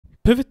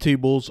Pivot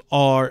tables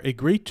are a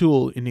great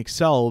tool in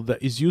Excel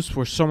that is used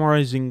for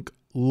summarizing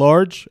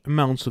large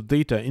amounts of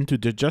data into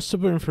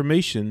digestible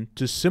information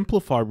to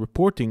simplify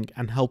reporting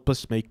and help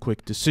us make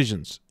quick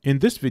decisions. In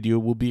this video,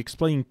 we'll be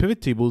explaining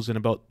pivot tables in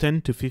about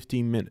 10 to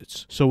 15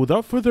 minutes. So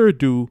without further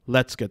ado,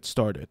 let's get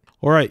started.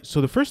 Alright,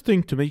 so the first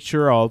thing to make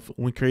sure of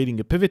when creating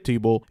a pivot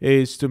table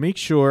is to make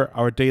sure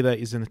our data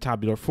is in a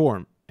tabular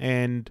form.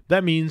 And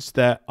that means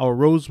that our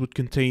rows would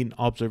contain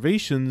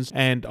observations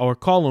and our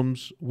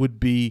columns would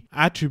be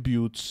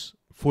attributes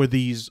for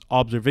these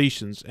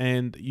observations.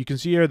 And you can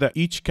see here that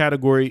each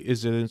category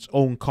is in its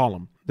own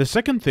column. The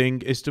second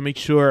thing is to make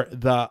sure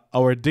that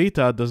our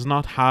data does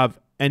not have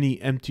any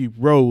empty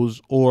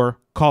rows or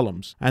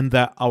columns, and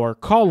that our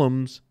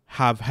columns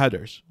have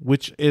headers,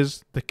 which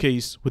is the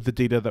case with the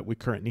data that we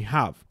currently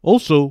have.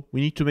 Also, we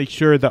need to make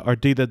sure that our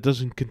data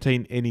doesn't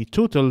contain any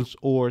totals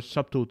or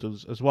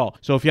subtotals as well.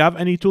 So if you have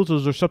any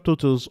totals or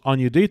subtotals on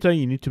your data,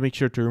 you need to make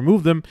sure to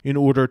remove them in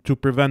order to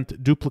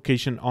prevent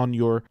duplication on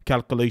your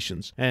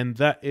calculations. And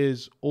that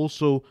is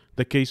also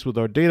the case with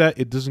our data.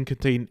 It doesn't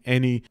contain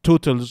any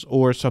totals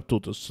or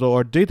subtotals. So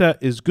our data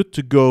is good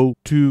to go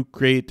to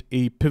create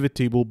a pivot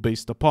table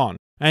based upon.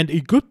 And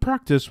a good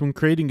practice when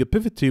creating a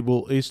pivot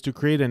table is to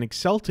create an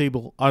Excel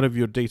table out of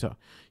your data.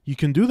 You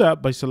can do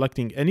that by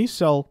selecting any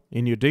cell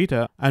in your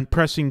data and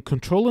pressing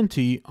Ctrl and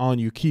T on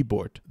your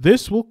keyboard.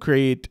 This will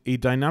create a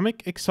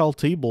dynamic Excel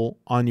table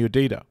on your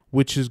data,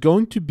 which is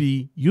going to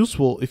be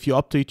useful if you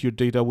update your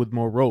data with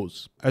more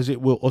rows, as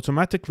it will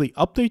automatically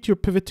update your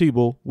pivot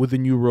table with the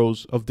new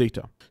rows of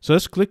data. So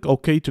let's click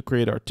OK to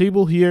create our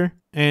table here,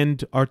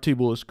 and our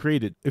table is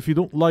created. If you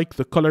don't like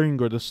the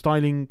coloring or the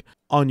styling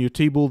on your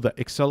table that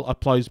Excel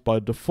applies by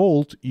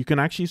default, you can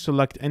actually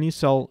select any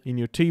cell in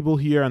your table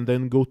here and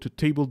then go to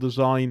table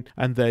design,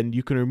 and then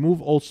you can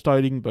remove all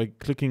styling by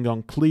clicking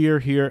on clear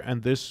here,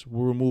 and this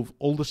will remove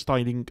all the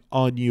styling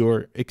on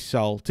your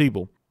Excel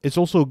table. It's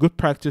also a good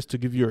practice to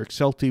give your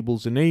Excel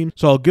tables a name.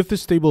 So I'll give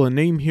this table a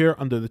name here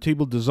under the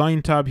table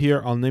design tab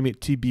here. I'll name it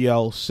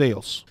TBL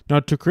sales. Now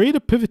to create a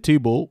pivot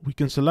table, we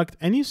can select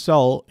any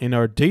cell in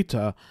our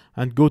data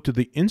and go to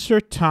the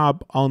insert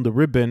tab on the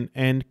ribbon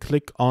and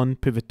click on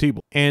pivot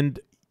table. And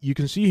you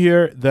can see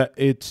here that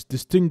it's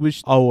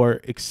distinguished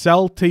our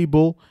Excel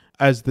table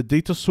as the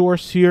data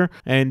source here,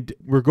 and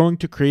we're going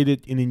to create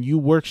it in a new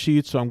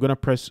worksheet. So I'm going to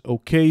press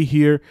OK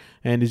here,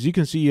 and as you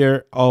can see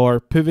here,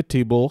 our pivot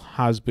table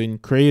has been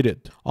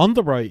created. On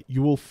the right,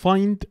 you will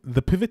find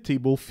the pivot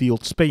table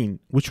Fields pane,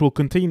 which will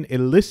contain a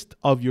list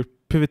of your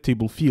pivot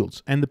table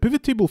fields, and the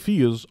pivot table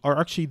fields are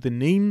actually the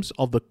names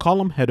of the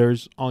column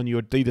headers on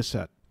your data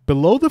set.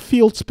 Below the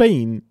Fields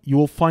pane, you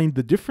will find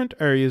the different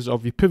areas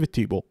of your pivot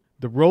table: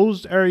 the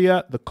rows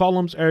area, the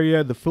columns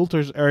area, the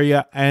filters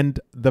area, and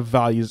the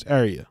values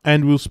area.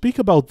 And we'll speak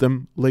about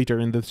them later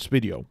in this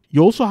video.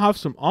 You also have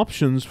some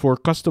options for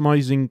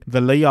customizing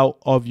the layout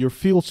of your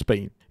Fields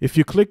pane. If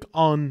you click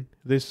on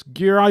this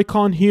gear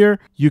icon here,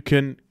 you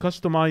can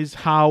customize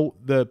how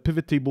the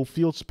pivot table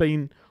Fields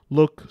pane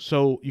look.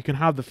 So you can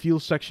have the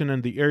field section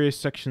and the area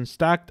section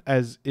stacked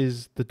as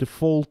is the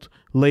default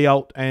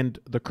layout and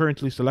the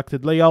currently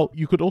selected layout.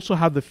 You could also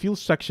have the field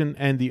section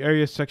and the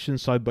area section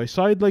side by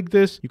side like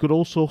this. You could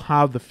also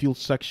have the field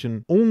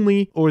section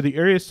only or the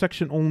area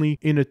section only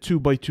in a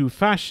 2x2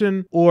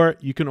 fashion, or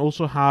you can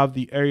also have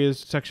the areas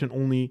section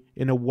only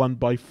in a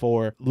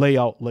 1x4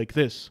 layout like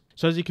this.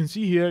 So as you can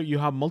see here, you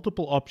have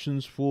multiple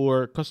options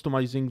for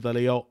customizing the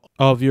layout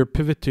of your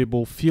pivot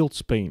table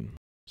Fields pane.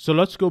 So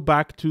let's go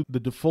back to the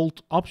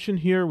default option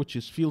here, which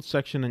is field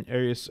section and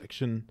area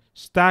section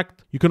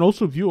stacked. You can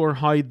also view or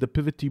hide the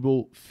pivot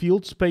table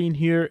Fields pane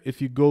here.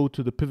 If you go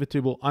to the pivot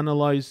table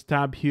analyze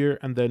tab here,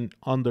 and then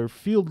under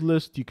field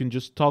list, you can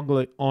just toggle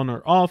it on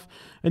or off.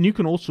 And you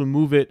can also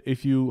move it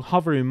if you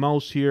hover a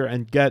mouse here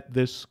and get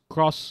this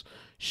cross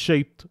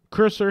shaped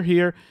cursor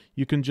here.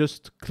 You can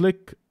just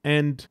click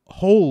and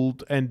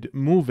hold and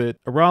move it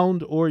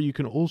around, or you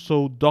can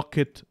also dock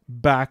it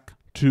back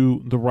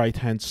to the right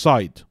hand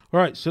side. All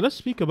right, so let's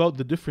speak about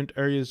the different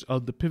areas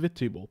of the pivot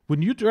table.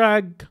 When you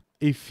drag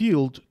a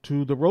field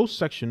to the rows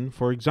section,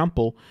 for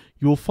example,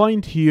 you will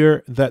find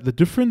here that the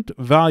different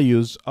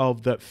values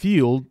of that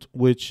field,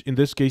 which in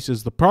this case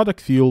is the product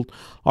field,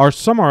 are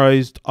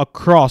summarized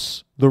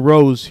across the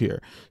rows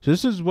here. So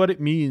this is what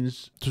it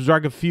means to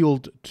drag a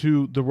field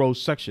to the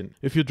rows section.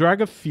 If you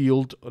drag a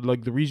field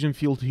like the region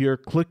field here,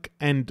 click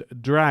and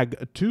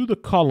drag to the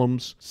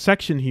columns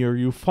section here,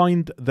 you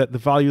find that the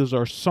values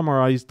are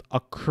summarized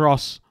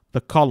across the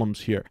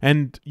columns here.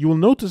 And you will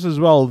notice as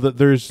well that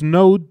there's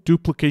no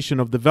duplication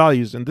of the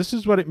values, and this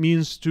is what it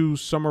means to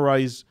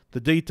summarize the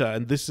data,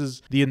 and this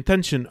is the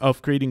intention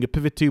of creating a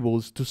pivot table,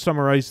 is to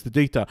summarize the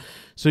data.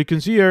 So you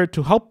can see here,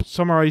 to help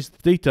summarize the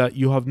data,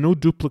 you have no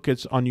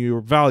duplicates on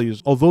your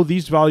values. Although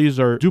these values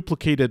are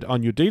duplicated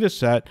on your data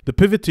set, the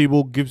pivot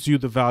table gives you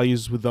the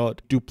values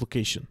without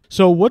duplication.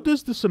 So what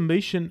does the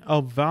summation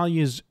of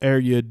values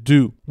area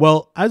do?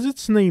 Well, as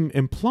its name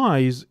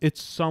implies, it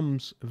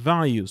sums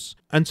values.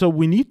 And so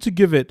we need to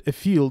give it a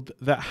field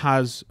that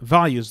has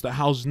values, that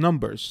has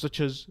numbers, such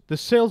as the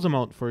sales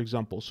amount, for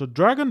example. So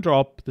drag and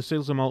drop the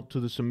sales amount to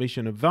the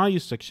summation of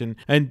values section.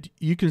 And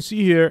you can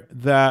see here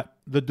that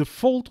the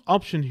default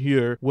option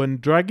here when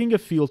dragging a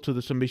field to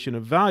the summation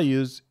of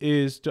values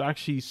is to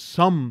actually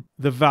sum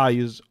the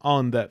values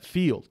on that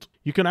field.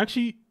 You can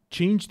actually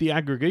change the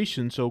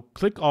aggregation. So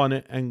click on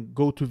it and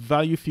go to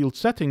value field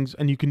settings,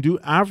 and you can do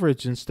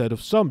average instead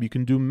of sum. You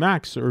can do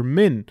max or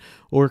min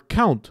or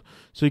count.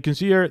 So you can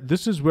see here,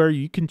 this is where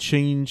you can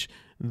change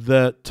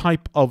the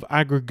type of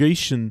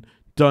aggregation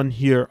done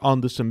here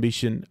on the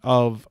summation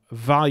of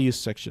values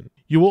section.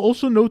 You will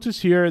also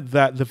notice here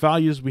that the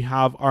values we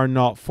have are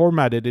not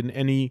formatted in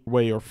any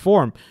way or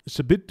form. It's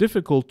a bit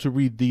difficult to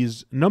read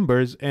these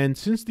numbers, and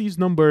since these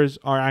numbers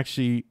are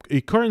actually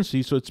a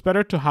currency, so it's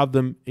better to have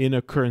them in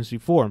a currency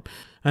form.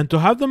 And to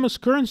have them as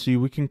currency,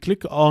 we can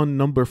click on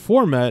number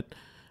format,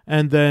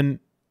 and then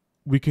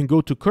we can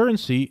go to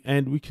currency,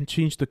 and we can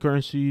change the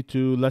currency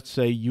to, let's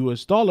say,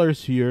 US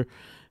dollars here,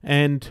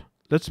 and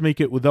let's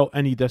make it without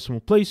any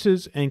decimal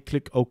places, and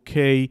click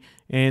OK,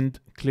 and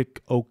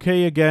click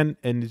OK again.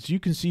 And as you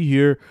can see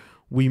here,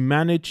 we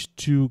managed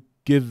to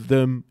give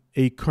them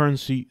a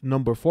currency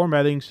number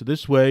formatting. So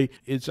this way,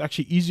 it's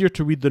actually easier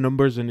to read the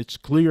numbers, and it's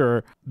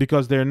clearer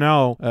because they're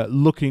now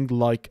looking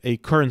like a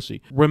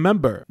currency.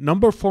 Remember,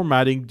 number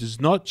formatting does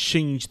not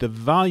change the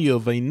value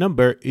of a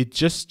number. It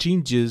just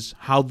changes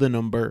how the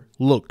number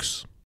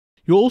looks.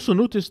 You'll also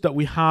notice that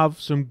we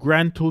have some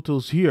grand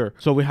totals here.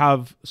 So we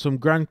have some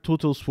grand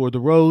totals for the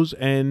rows,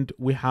 and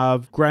we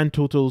have grand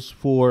totals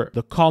for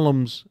the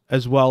columns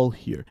as well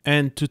here.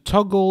 And to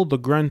toggle the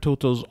grand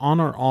totals on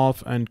or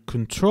off and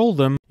control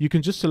them, you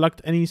can just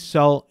select any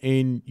cell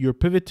in your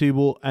pivot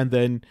table and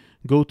then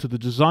go to the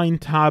design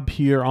tab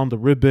here on the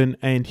ribbon,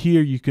 and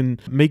here you can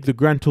make the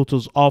grand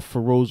totals off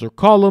for rows or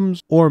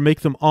columns, or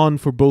make them on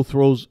for both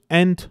rows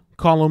and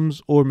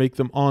columns, or make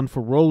them on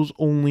for rows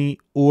only,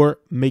 or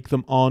make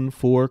them on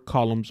for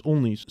columns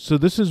only. So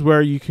this is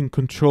where you can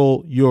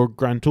control your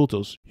grand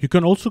totals. You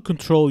can also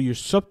control your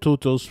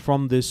subtotals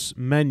from this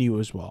menu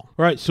as well.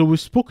 All right, so we've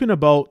spoken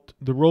about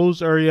the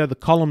rows area, the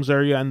columns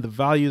area, and the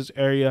values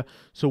area.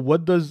 So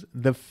what does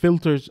the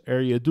filters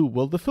area do?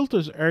 Well, the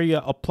filters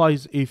area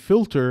applies a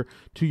filter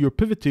to your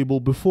pivot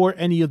table before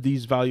any of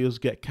these values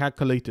get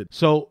calculated.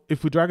 So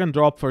if we drag and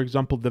drop, for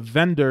example, the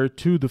vendor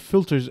to the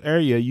filters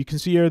area, you can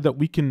see here that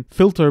we can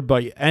filter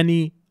by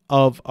any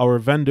of our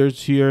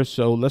vendors here.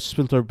 So let's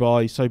filter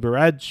by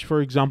CyberEdge,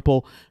 for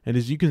example. And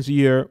as you can see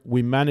here,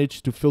 we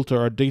managed to filter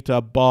our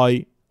data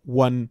by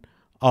one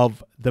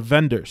of the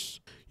vendors.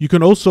 You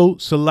can also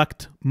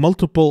select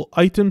multiple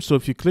items. So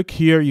if you click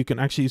here, you can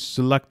actually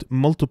select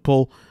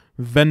multiple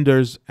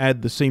vendors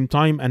at the same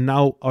time, and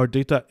now our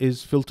data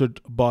is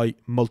filtered by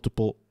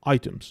multiple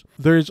items.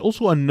 There is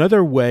also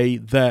another way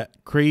that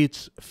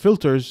creates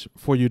filters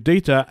for your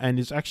data, and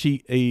is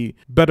actually a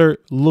better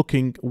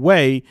looking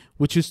way,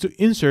 which is to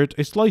insert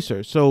a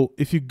slicer. So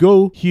if you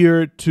go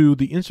here to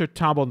the insert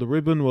tab on the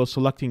ribbon while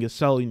selecting a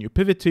cell in your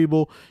pivot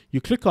table,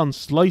 you click on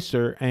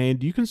slicer,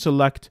 and you can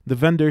select the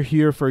vendor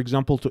here, for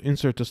example, to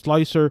insert a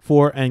slicer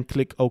for, and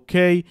click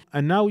OK.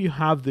 And now you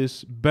have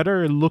this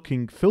better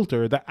looking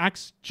filter that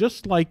acts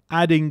just like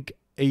adding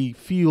a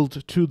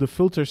field to the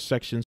filter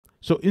section.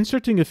 So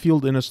inserting a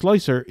field in a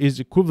slicer is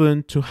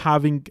equivalent to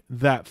having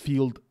that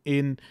field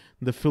in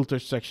the filter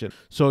section.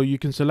 So you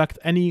can select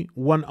any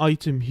one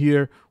item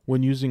here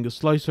when using a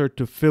slicer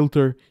to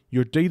filter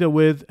your data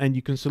with, and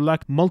you can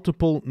select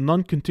multiple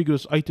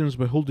non-contiguous items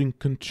by holding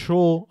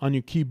Control on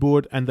your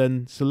keyboard and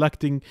then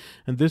selecting,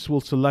 and this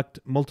will select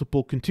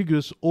multiple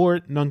contiguous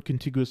or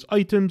non-contiguous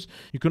items.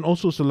 You can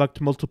also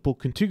select multiple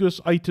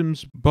contiguous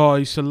items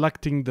by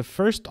selecting the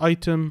first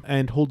item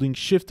and holding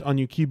Shift on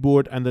your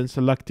keyboard and then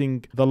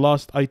selecting the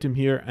last item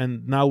here,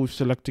 and now we've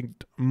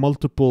selected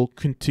multiple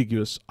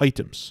contiguous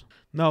items.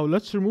 Now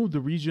let's remove the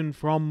region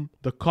from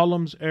the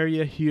columns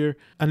area here,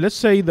 and let's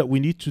say that we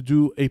need to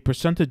do a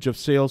percentage of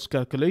sales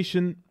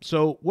calculation.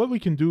 So what we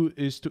can do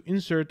is to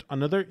insert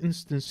another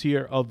instance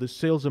here of the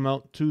sales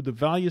amount to the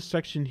values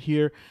section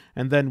here,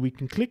 and then we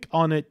can click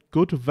on it,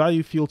 go to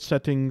value field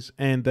settings,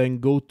 and then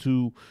go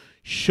to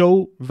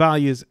show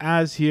values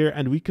as here,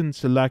 and we can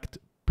select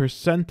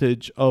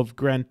percentage of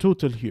grand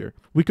total here.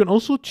 We can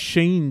also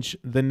change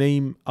the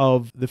name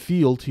of the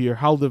field here,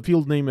 how the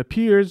field name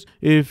appears,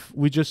 if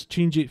we just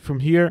change it from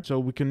here. So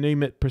we can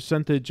name it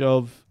percentage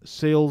of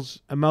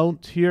sales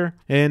amount here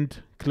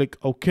and click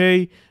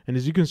OK. And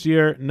as you can see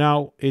here,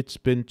 now it's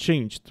been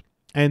changed.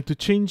 And to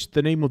change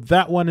the name of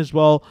that one as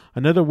well,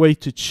 another way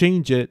to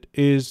change it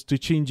is to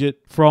change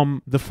it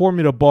from the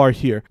formula bar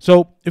here.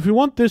 So if we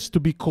want this to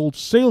be called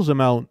sales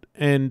amount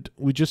and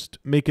we just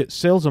make it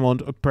sales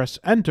amount or press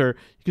enter,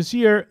 you can see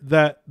here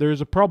that there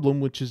is a problem,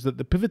 which is that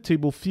the pivot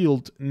table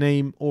field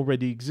name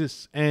already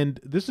exists. And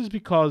this is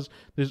because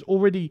there's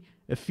already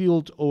a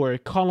field or a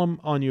column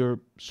on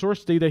your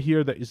source data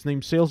here that is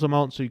named sales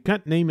amount. So you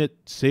can't name it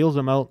sales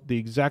amount, the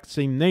exact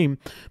same name,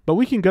 but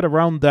we can get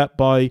around that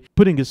by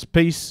putting a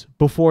space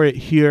before it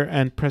here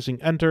and pressing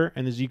enter.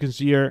 And as you can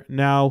see here,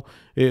 now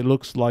it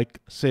looks like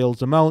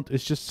sales amount.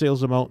 It's just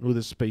sales amount with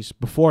a space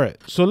before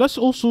it. So let's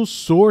also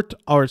sort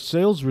our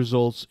sales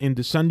results in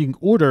descending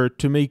order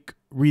to make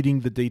reading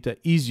the data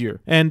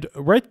easier. And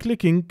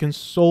right-clicking can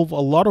solve a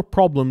lot of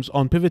problems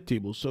on pivot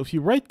tables. So if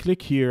you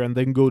right-click here and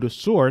then go to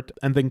sort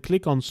and then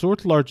click on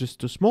sort largest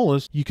to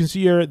smallest, you can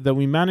see here that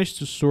we managed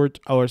to sort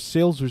our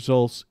sales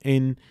results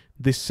in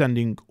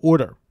descending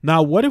order.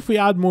 Now, what if we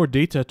add more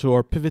data to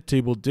our pivot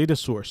table data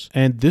source?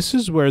 And this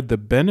is where the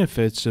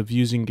benefits of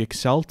using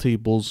Excel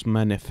tables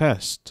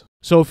manifest.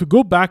 So if we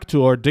go back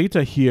to our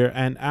data here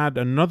and add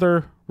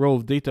another row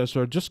of data,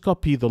 so I'll just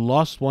copy the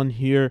last one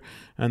here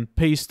and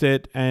paste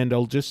it, and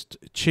I'll just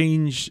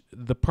change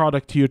the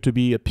product here to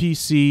be a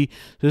PC.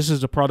 This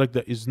is a product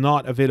that is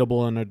not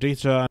available in our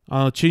data.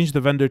 I'll change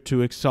the vendor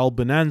to Excel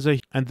Bonanza,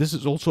 and this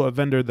is also a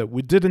vendor that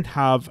we didn't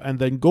have, and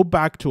then go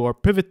back to our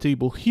pivot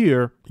table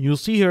here. You'll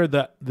see here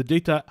that the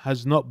data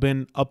has not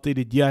been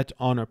updated yet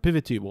on our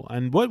pivot table.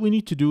 And what we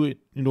need to do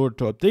in order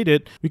to update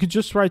it, we can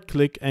just right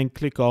click and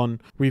click on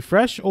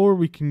refresh, or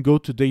we can go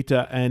to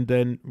data and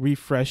then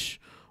refresh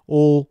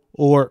all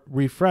or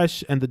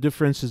refresh, and the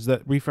difference is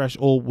that refresh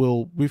all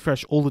will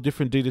refresh all the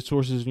different data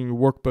sources in your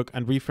workbook,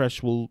 and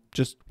refresh will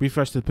just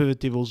refresh the pivot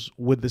tables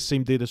with the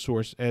same data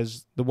source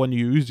as the one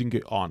you're using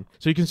it on.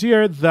 So you can see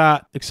here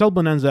that Excel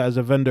Bonanza as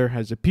a vendor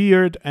has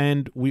appeared,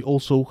 and we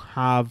also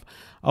have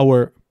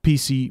our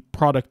PC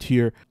product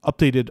here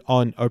updated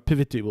on our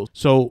pivot table.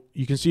 So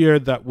you can see here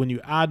that when you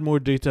add more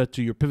data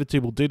to your pivot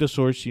table data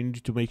source, you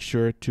need to make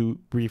sure to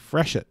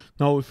refresh it.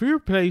 Now, if we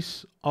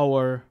replace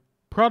our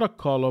product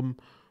column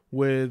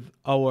with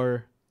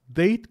our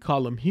date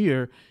column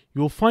here,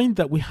 you'll find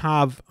that we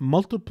have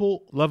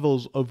multiple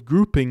levels of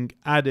grouping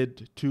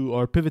added to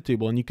our pivot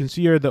table. And you can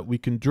see here that we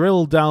can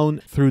drill down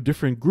through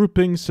different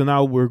groupings. So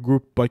now we're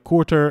grouped by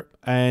quarter,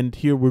 and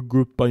here we're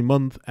grouped by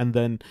month, and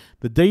then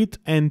the date.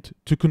 And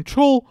to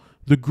control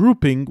the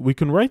grouping, we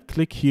can right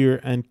click here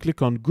and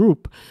click on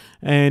group,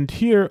 and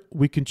here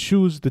we can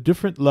choose the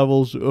different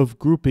levels of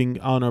grouping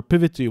on our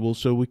pivot table.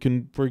 So we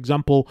can, for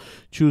example,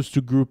 choose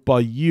to group by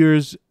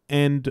years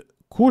and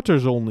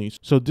quarters only.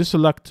 So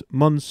deselect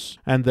months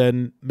and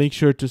then make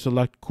sure to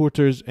select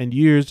quarters and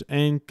years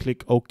and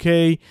click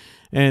OK.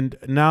 And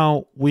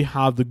now we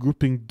have the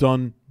grouping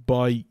done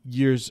by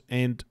years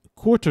and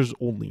quarters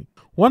only.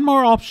 One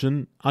more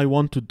option I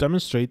want to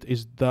demonstrate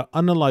is the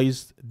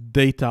Analyze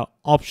Data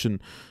option.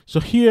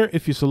 So here,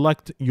 if you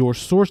select your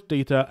source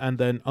data and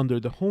then under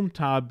the Home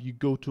tab, you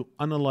go to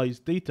Analyze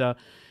Data,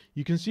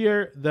 you can see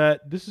here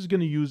that this is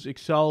going to use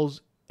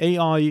Excel's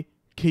AI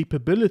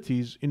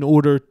capabilities in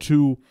order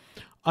to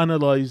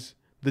analyze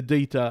the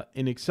data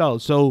in Excel.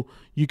 So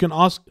you can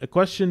ask a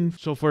question.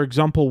 So for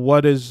example,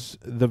 what is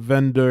the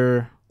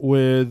vendor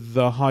with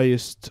the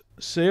highest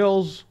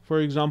sales, for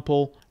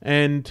example?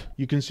 And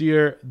you can see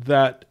here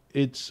that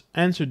it's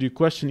answered your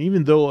question.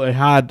 Even though I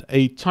had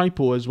a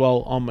typo as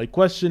well on my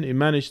question, it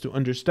managed to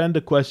understand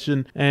the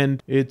question,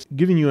 and it's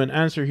giving you an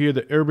answer here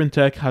that Urban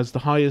Tech has the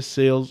highest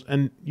sales.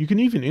 And you can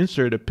even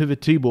insert a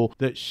pivot table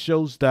that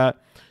shows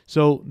that.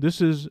 So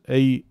this is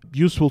a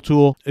useful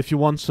tool if you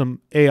want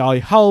some AI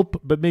help,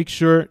 but make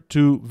sure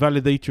to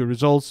validate your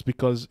results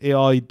because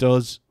AI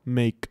does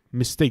make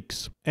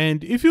mistakes.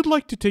 And if you'd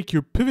like to take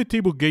your pivot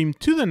table game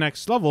to the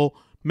next level,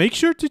 make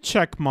sure to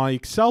check my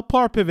Excel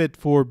PowerPivot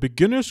for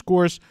Beginners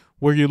course,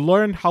 where you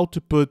learn how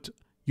to put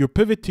your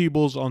pivot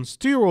tables on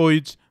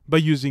steroids by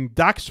using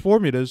DAX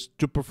formulas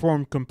to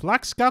perform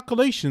complex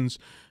calculations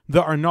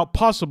that are not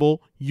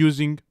possible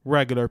using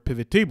regular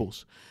pivot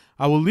tables.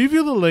 I will leave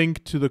you the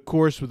link to the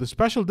course with a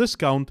special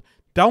discount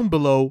down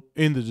below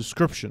in the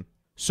description.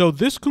 So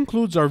this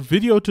concludes our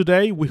video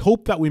today. We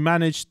hope that we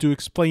managed to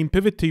explain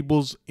pivot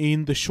tables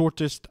in the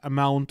shortest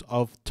amount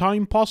of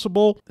time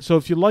possible. So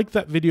if you like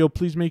that video,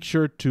 please make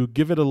sure to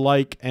give it a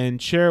like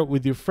and share it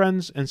with your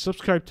friends, and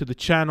subscribe to the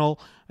channel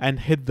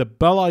and hit the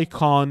bell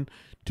icon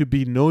to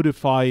be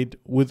notified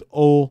with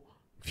all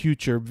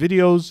future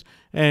videos.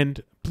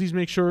 And please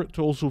make sure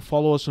to also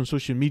follow us on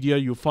social media.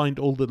 You'll find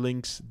all the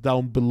links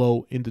down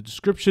below in the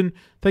description.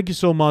 Thank you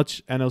so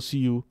much, and I'll see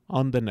you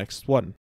on the next one.